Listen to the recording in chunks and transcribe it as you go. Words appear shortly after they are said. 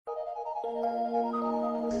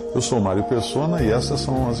Eu sou Mário Persona e essas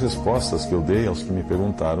são as respostas que eu dei aos que me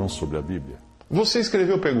perguntaram sobre a Bíblia. Você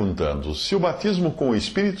escreveu perguntando se o batismo com o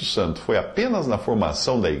Espírito Santo foi apenas na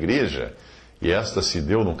formação da igreja, e esta se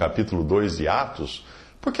deu no capítulo 2 de Atos,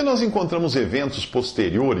 porque nós encontramos eventos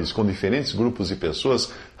posteriores com diferentes grupos de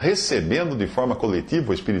pessoas recebendo de forma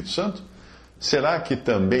coletiva o Espírito Santo? Será que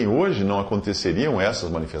também hoje não aconteceriam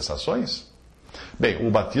essas manifestações? Bem,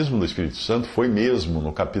 o batismo do Espírito Santo foi mesmo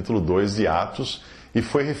no capítulo 2 de Atos, e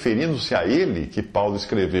foi referindo-se a ele que Paulo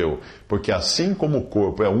escreveu, porque assim como o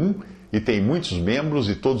corpo é um, e tem muitos membros,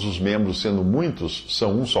 e todos os membros, sendo muitos,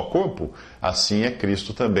 são um só corpo, assim é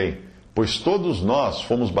Cristo também. Pois todos nós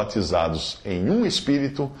fomos batizados em um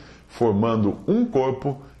Espírito, formando um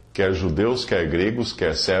corpo, quer judeus, quer gregos,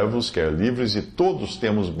 quer servos, quer livres, e todos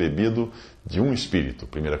temos bebido de um Espírito.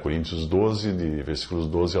 1 Coríntios 12, de versículos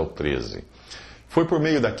 12 ao 13. Foi por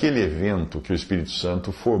meio daquele evento que o Espírito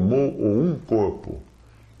Santo formou o um corpo.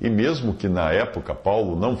 E mesmo que na época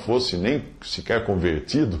Paulo não fosse nem sequer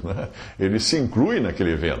convertido, né, ele se inclui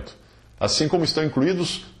naquele evento. Assim como estão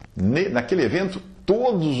incluídos naquele evento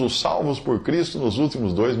todos os salvos por Cristo nos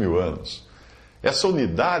últimos 2000 anos. Essa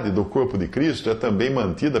unidade do corpo de Cristo é também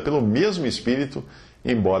mantida pelo mesmo Espírito,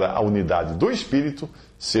 embora a unidade do Espírito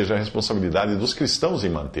seja a responsabilidade dos cristãos em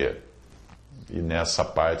manter. E nessa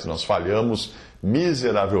parte nós falhamos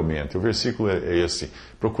miseravelmente. O versículo é esse: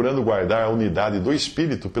 procurando guardar a unidade do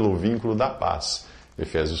Espírito pelo vínculo da paz.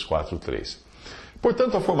 Efésios 4:3.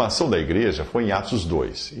 Portanto, a formação da igreja foi em Atos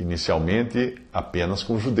 2, inicialmente apenas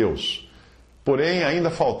com judeus. Porém, ainda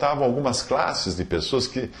faltavam algumas classes de pessoas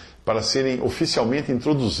para serem oficialmente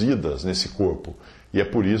introduzidas nesse corpo. E é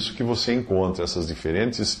por isso que você encontra esses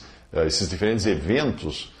diferentes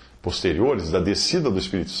eventos posteriores da descida do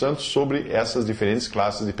Espírito Santo sobre essas diferentes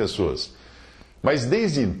classes de pessoas. Mas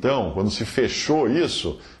desde então, quando se fechou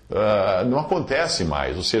isso, não acontece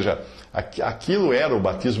mais. Ou seja, aquilo era o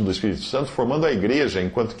batismo do Espírito Santo formando a igreja,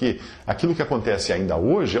 enquanto que aquilo que acontece ainda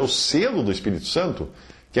hoje é o selo do Espírito Santo,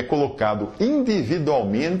 que é colocado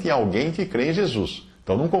individualmente em alguém que crê em Jesus.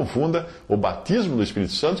 Então não confunda o batismo do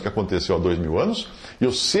Espírito Santo, que aconteceu há 2000 anos, e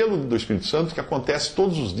o selo do Espírito Santo, que acontece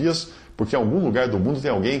todos os dias, porque em algum lugar do mundo tem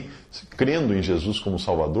alguém crendo em Jesus como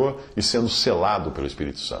Salvador e sendo selado pelo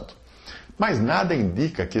Espírito Santo. Mas nada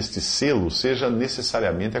indica que este selo seja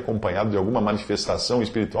necessariamente acompanhado de alguma manifestação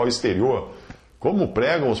espiritual exterior, como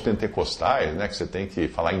pregam os pentecostais, né, que você tem que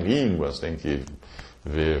falar em línguas, tem que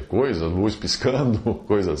ver coisas, luz piscando,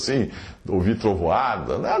 coisa assim, ouvir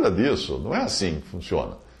trovoada, nada disso, não é assim que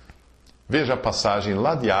funciona. Veja a passagem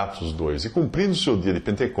lá de Atos 2. E cumprindo-se o dia de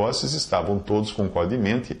Pentecostes, estavam todos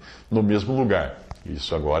concordemente no mesmo lugar.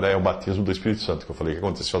 Isso agora é o batismo do Espírito Santo, que eu falei que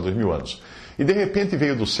aconteceu há 2000 anos. E de repente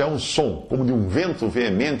veio do céu um som, como de um vento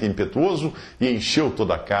veemente e impetuoso, e encheu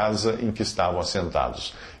toda a casa em que estavam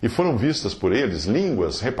assentados. E foram vistas por eles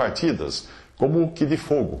línguas repartidas, como que de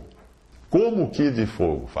fogo. Como que de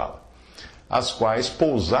fogo, fala. As quais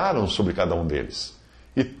pousaram sobre cada um deles.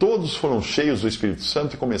 E todos foram cheios do Espírito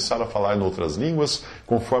Santo e começaram a falar em outras línguas,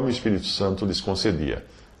 conforme o Espírito Santo lhes concedia.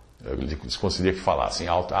 Lhes concedia que falassem.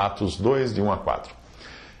 Atos 2, de 1 a 4.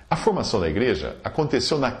 A formação da igreja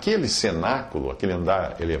aconteceu naquele cenáculo, aquele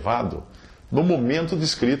andar elevado, no momento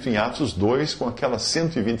descrito em Atos 2, com aquelas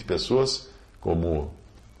 120 pessoas, como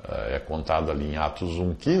é contado ali em Atos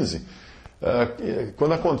 1,15,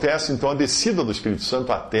 quando acontece então a descida do Espírito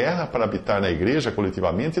Santo à terra para habitar na igreja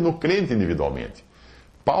coletivamente e no crente individualmente.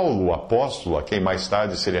 Paulo, o apóstolo, a quem mais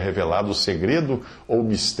tarde seria revelado o segredo ou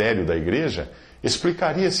mistério da igreja,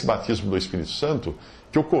 explicaria esse batismo do Espírito Santo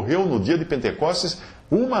que ocorreu no dia de Pentecostes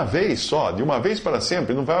uma vez só, de uma vez para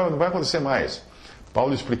sempre, não vai acontecer mais.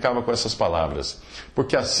 Paulo explicava com essas palavras: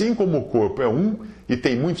 porque assim como o corpo é um e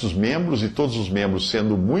tem muitos membros, e todos os membros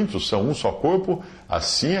sendo muitos são um só corpo,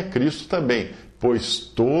 assim é Cristo também. Pois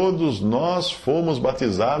todos nós fomos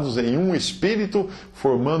batizados em um Espírito,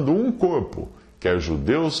 formando um corpo, quer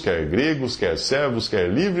judeus, quer gregos, quer servos, quer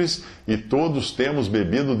livres, e todos temos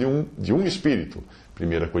bebido de um Espírito.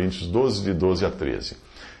 1 Coríntios 12, de 12 a 13.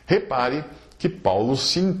 Repare que Paulo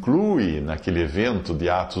se inclui naquele evento de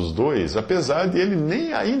Atos 2, apesar de ele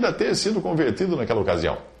nem ainda ter sido convertido naquela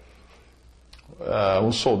ocasião.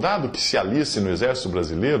 Um soldado que se aliste no exército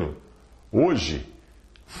brasileiro, hoje,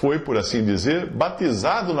 foi, por assim dizer,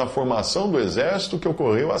 batizado na formação do exército que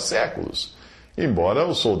ocorreu há séculos. Embora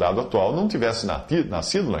o soldado atual não tivesse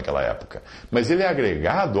nascido naquela época. Mas ele é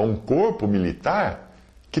agregado a um corpo militar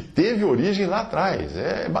que teve origem lá atrás.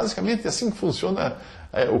 É basicamente assim que funciona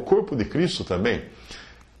o corpo de Cristo também.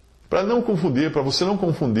 Para você não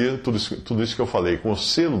confundir tudo isso que eu falei com o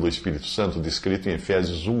selo do Espírito Santo descrito em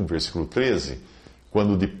Efésios 1, versículo 13,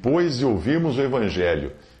 quando depois de ouvirmos o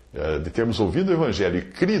Evangelho, de termos ouvido o Evangelho e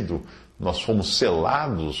crido, nós fomos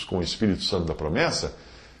selados com o Espírito Santo da promessa,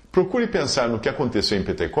 procure pensar no que aconteceu em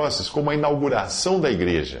Pentecostes como a inauguração da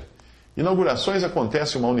igreja. Inaugurações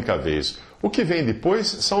acontecem uma única vez. O que vem depois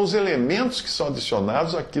são os elementos que são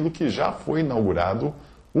adicionados àquilo que já foi inaugurado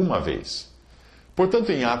uma vez.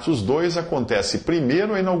 Portanto, em Atos 2 acontece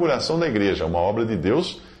primeiro a inauguração da igreja, uma obra de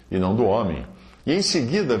Deus e não do homem. E em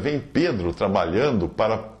seguida vem Pedro trabalhando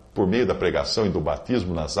por meio da pregação e do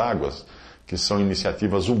batismo nas águas, que são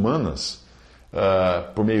iniciativas humanas.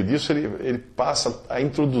 Por meio disso, ele passa a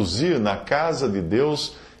introduzir na casa de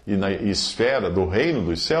Deus e na esfera do reino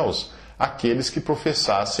dos céus aqueles que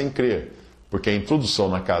professassem crer. Porque a introdução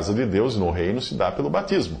na casa de Deus e no reino se dá pelo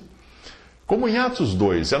batismo. Como em Atos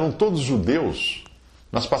 2 eram todos judeus,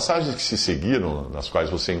 nas passagens que se seguiram, nas quais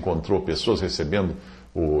você encontrou pessoas recebendo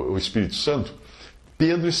o Espírito Santo,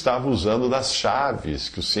 Pedro estava usando das chaves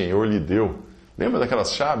que o Senhor lhe deu. Lembra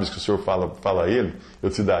daquelas chaves que o Senhor fala a ele? Eu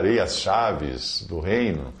te darei as chaves do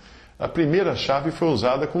reino. A primeira chave foi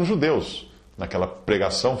usada com judeus, naquela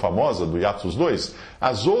pregação famosa do Atos 2.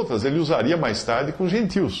 As outras ele usaria mais tarde com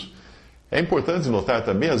gentios. É importante notar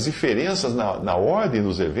também as diferenças na ordem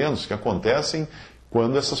dos eventos que acontecem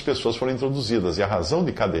quando essas pessoas foram introduzidas e a razão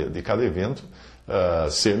de cada evento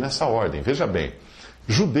ser nessa ordem. Veja bem,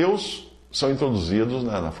 judeus são introduzidos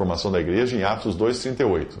na formação da igreja em Atos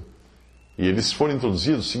 2:38. E eles foram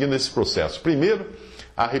introduzidos seguindo esse processo. Primeiro,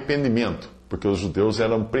 arrependimento, porque os judeus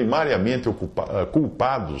eram primariamente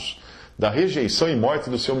culpados da rejeição e morte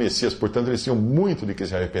do seu Messias, portanto eles tinham muito de que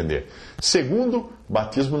se arrepender. Segundo,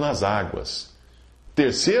 batismo nas águas.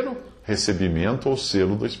 Terceiro, recebimento ou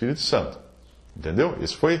selo do Espírito Santo. Entendeu?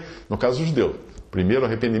 Esse foi no caso do judeu. Primeiro,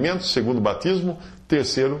 arrependimento. Segundo, batismo.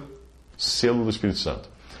 Terceiro, selo do Espírito Santo.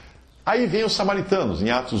 Aí vem os samaritanos, em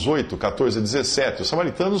Atos 8, 14 a 17. Os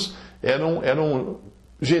samaritanos eram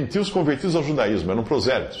gentios convertidos ao judaísmo, eram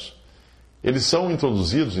prosélitos. Eles são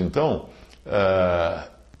introduzidos, então,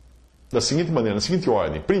 da seguinte maneira, na seguinte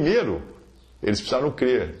ordem. Primeiro, eles precisaram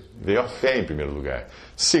crer. Veio a fé em primeiro lugar.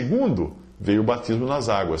 Segundo, veio o batismo nas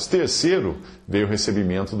águas. Terceiro, veio o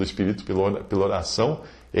recebimento do Espírito pela oração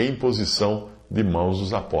e imposição de mãos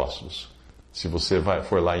dos apóstolos. Se você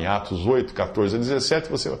for lá em Atos 8, 14 a 17,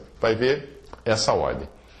 você vai ver essa ordem.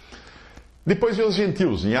 Depois vem os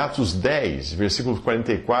gentios, em Atos 10, versículos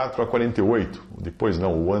 44 a 48. Depois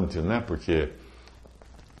não, o antes, né? Porque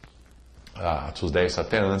Atos 10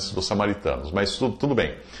 até antes dos samaritanos. Mas tudo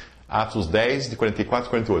bem. Atos 10, de 44 a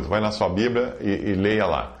 48. Vai na sua Bíblia e leia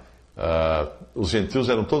lá. Os gentios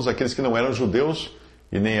eram todos aqueles que não eram judeus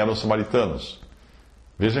e nem eram samaritanos.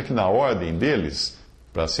 Veja que na ordem deles,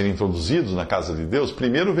 para serem introduzidos na casa de Deus,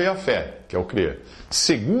 primeiro veio a fé, que é o crer.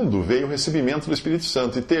 Segundo, veio o recebimento do Espírito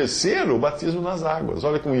Santo. E terceiro, o batismo nas águas.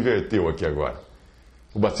 Olha como inverteu aqui agora.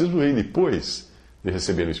 O batismo veio depois de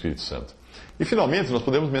receber o Espírito Santo. E finalmente, nós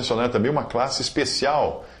podemos mencionar também uma classe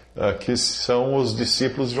especial, que são os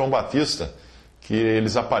discípulos de João Batista, que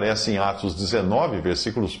eles aparecem em Atos 19,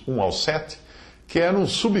 versículos 1 ao 7, que eram um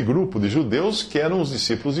subgrupo de judeus, que eram os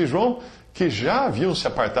discípulos de João, que já haviam se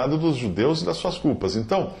apartado dos judeus e das suas culpas.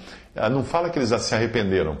 Então, não fala que eles já se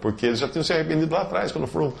arrependeram, porque eles já tinham se arrependido lá atrás, quando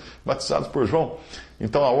foram batizados por João.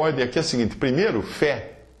 Então, a ordem aqui é a seguinte: primeiro,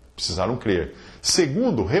 fé, precisaram crer.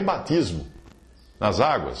 Segundo, rebatismo nas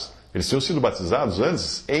águas. Eles tinham sido batizados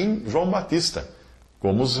antes em João Batista,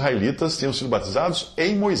 como os israelitas tinham sido batizados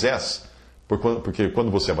em Moisés. Porque quando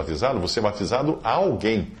você é batizado a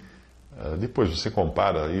alguém. Depois você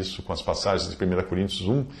compara isso com as passagens de 1 Coríntios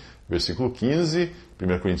 1, versículo 15,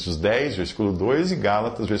 1 Coríntios 10, versículo 2 e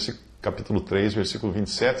Gálatas, capítulo 3, versículo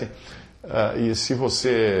 27. E se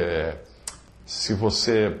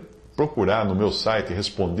você procurar no meu site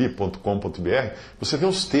respondi.com.br, você vê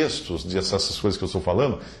os textos dessas coisas que eu estou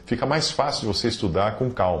falando, fica mais fácil de você estudar com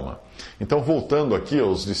calma. Então, voltando aqui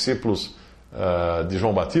aos discípulos de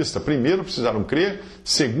João Batista, primeiro precisaram crer,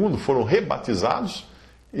 segundo foram rebatizados,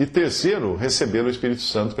 e terceiro, receberam o Espírito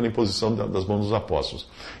Santo pela imposição das mãos dos apóstolos.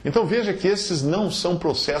 Então veja que esses não são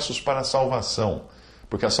processos para a salvação,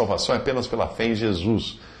 porque a salvação é apenas pela fé em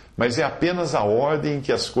Jesus, mas é apenas a ordem em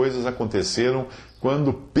que as coisas aconteceram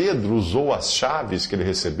quando Pedro usou as chaves que ele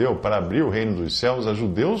recebeu para abrir o reino dos céus a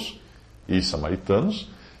judeus e samaritanos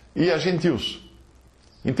e a gentios.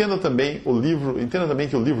 Entenda também que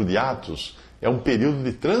o livro de Atos é um período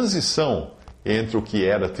de transição entre o que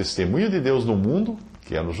era testemunho de Deus no mundo,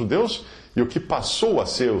 que eram os judeus, e o que passou a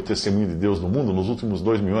ser o testemunho de Deus no mundo nos últimos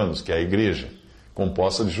 2000 anos, que é a igreja,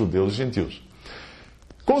 composta de judeus e gentios.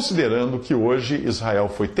 Considerando que hoje Israel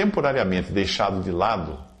foi temporariamente deixado de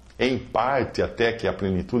lado em parte até que a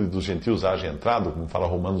plenitude dos gentios haja entrado, como fala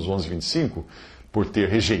Romanos 11, 25, por ter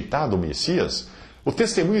rejeitado o Messias, o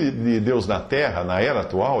testemunho de Deus na terra, na era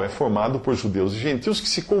atual, é formado por judeus e gentios que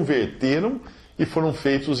se converteram e foram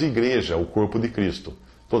feitos igreja, o corpo de Cristo.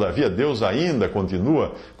 Todavia, Deus ainda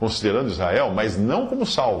continua considerando Israel, mas não como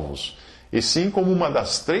salvos, e sim como uma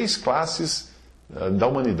das 3 classes da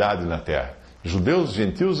humanidade na terra: judeus,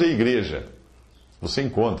 gentios e igreja. Você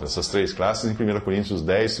encontra essas 3 classes em 1 Coríntios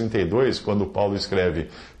 10, 32, quando Paulo escreve: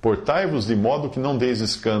 portai-vos de modo que não deis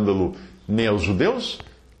escândalo nem aos judeus,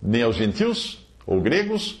 nem aos gentios, ou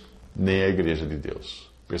gregos, nem à igreja de Deus.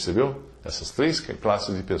 Percebeu? Essas 3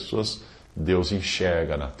 classes de pessoas Deus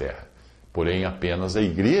enxerga na terra. Porém, apenas a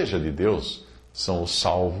igreja de Deus são os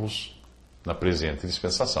salvos na presente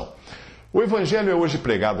dispensação. O evangelho é hoje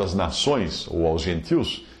pregado às nações, ou aos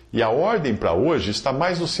gentios, e a ordem para hoje está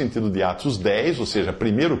mais no sentido de Atos 10, ou seja,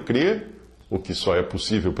 primeiro crer, o que só é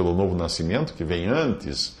possível pelo novo nascimento, que vem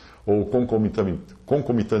antes, ou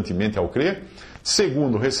concomitantemente ao crer.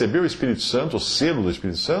 Segundo, receber o Espírito Santo, o selo do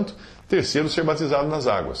Espírito Santo. Terceiro, ser batizado nas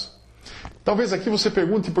águas. Talvez aqui você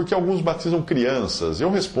pergunte por que alguns batizam crianças. Eu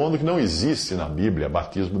respondo que não existe na Bíblia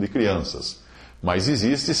batismo de crianças. Mas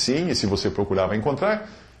existe sim, e se você procurar vai encontrar,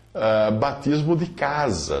 batismo de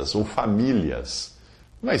casas ou famílias.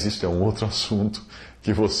 Mas isso é um outro assunto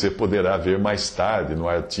que você poderá ver mais tarde no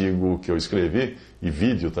artigo que eu escrevi, e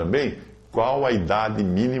vídeo também, qual a idade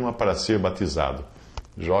mínima para ser batizado.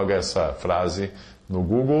 Joga essa frase no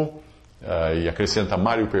Google e acrescenta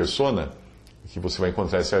Mário Persona, que você vai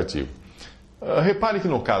encontrar esse artigo. Repare que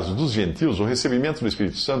no caso dos gentios, o recebimento do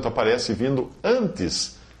Espírito Santo aparece vindo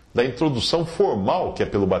antes da introdução formal, que é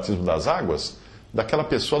pelo batismo das águas, daquela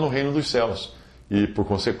pessoa no reino dos céus e, por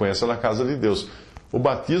consequência, na casa de Deus. O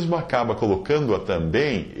batismo acaba colocando-a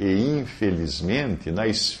também, e infelizmente, na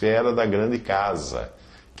esfera da grande casa,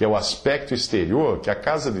 que é o aspecto exterior que a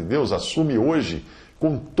casa de Deus assume hoje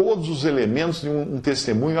com todos os elementos de um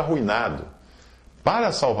testemunho arruinado. Para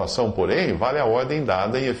a salvação, porém, vale a ordem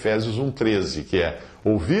dada em Efésios 1,13, que é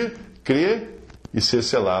ouvir, crer e ser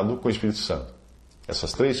selado com o Espírito Santo.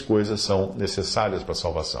 Essas 3 coisas são necessárias para a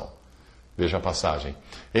salvação. Veja a passagem.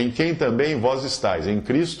 Em quem também vós estáis, em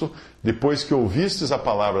Cristo, depois que ouvistes a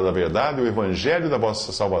palavra da verdade, o evangelho da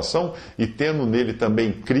vossa salvação, e tendo nele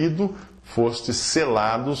também crido, fostes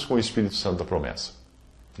selados com o Espírito Santo da promessa.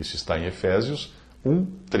 Isso está em Efésios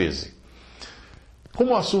 1,13.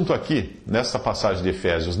 Como o assunto aqui, nesta passagem de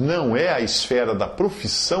Efésios, não é a esfera da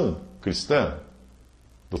profissão cristã,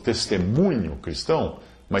 do testemunho cristão,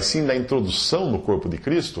 mas sim da introdução no corpo de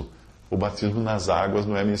Cristo, o batismo nas águas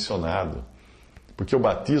não é mencionado. Porque o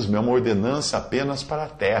batismo é uma ordenança apenas para a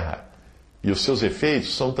terra, e os seus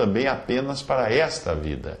efeitos são também apenas para esta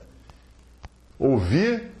vida.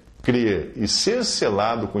 Ouvir, crer e ser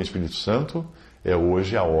selado com o Espírito Santo é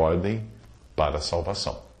hoje a ordem para a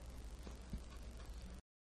salvação.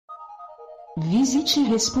 Visite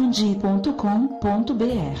respondi.com.br.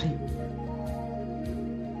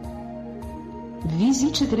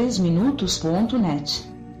 Visite 3minutos.net.